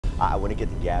I want to get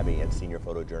to Gabby and senior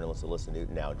photojournalist Alyssa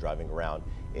Newton now driving around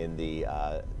in the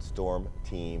Storm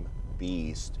Team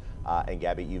Beast. And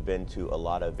Gabby, you've been to a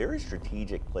lot of very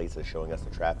strategic places showing us the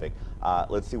traffic.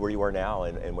 Let's see where you are now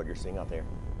and what you're seeing out there.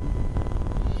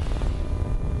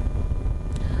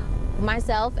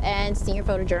 Myself and senior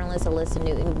photojournalist Alyssa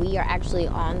Newton, we are actually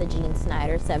on the Gene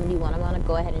Snyder 71. I'm going to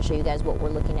go ahead and show you guys what we're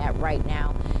looking at right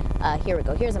now. Here we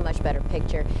go. Here's a much better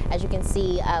picture. As you can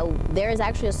see, there is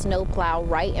actually a snowplow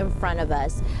right in front of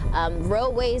us.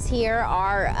 Roadways here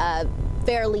are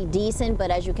fairly decent,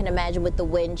 but as you can imagine with the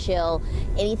wind chill,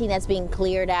 anything that's being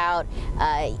cleared out,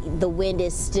 the wind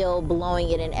is still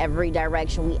blowing it in every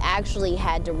direction. We actually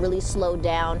had to really slow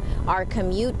down our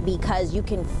commute because you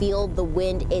can feel the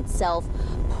wind itself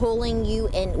pulling you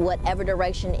in whatever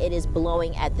direction it is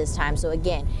blowing at this time. So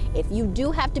again, if you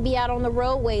do have to be out on the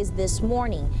roadways this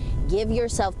morning, give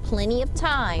yourself plenty of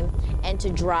time and to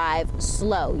drive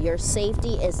slow. Your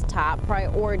safety is top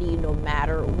priority no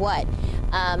matter what.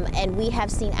 And we have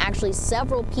seen actually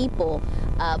several people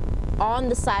on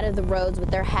the side of the roads with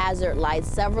their hazard lights,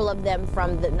 several of them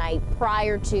from the night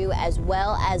prior to as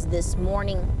well as this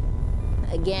morning.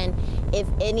 Again, if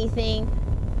anything,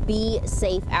 be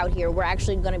safe out here. We're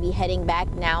actually going to be heading back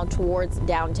now towards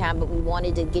downtown, but we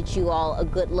wanted to get you all a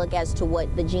good look as to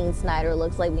what the Gene Snyder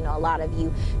looks like. We know a lot of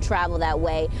you travel that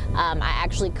way. I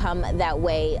actually come that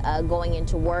way going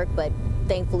into work, but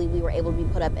thankfully we were able to be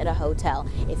put up at a hotel.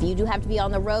 If you do have to be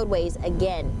on the roadways,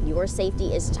 again, your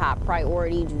safety is top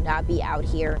priority. Do not be out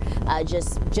here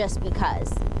just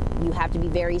because. You have to be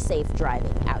very safe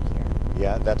driving out here.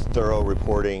 Yeah, that's thorough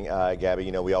reporting, Gabby.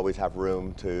 You know, we always have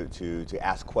room to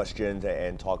ask questions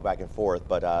and talk back and forth,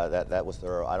 but that was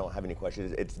thorough. I don't have any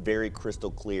questions. It's very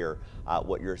crystal clear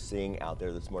what you're seeing out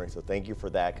there this morning, so thank you for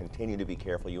that. Continue to be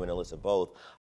careful, you and Alyssa both.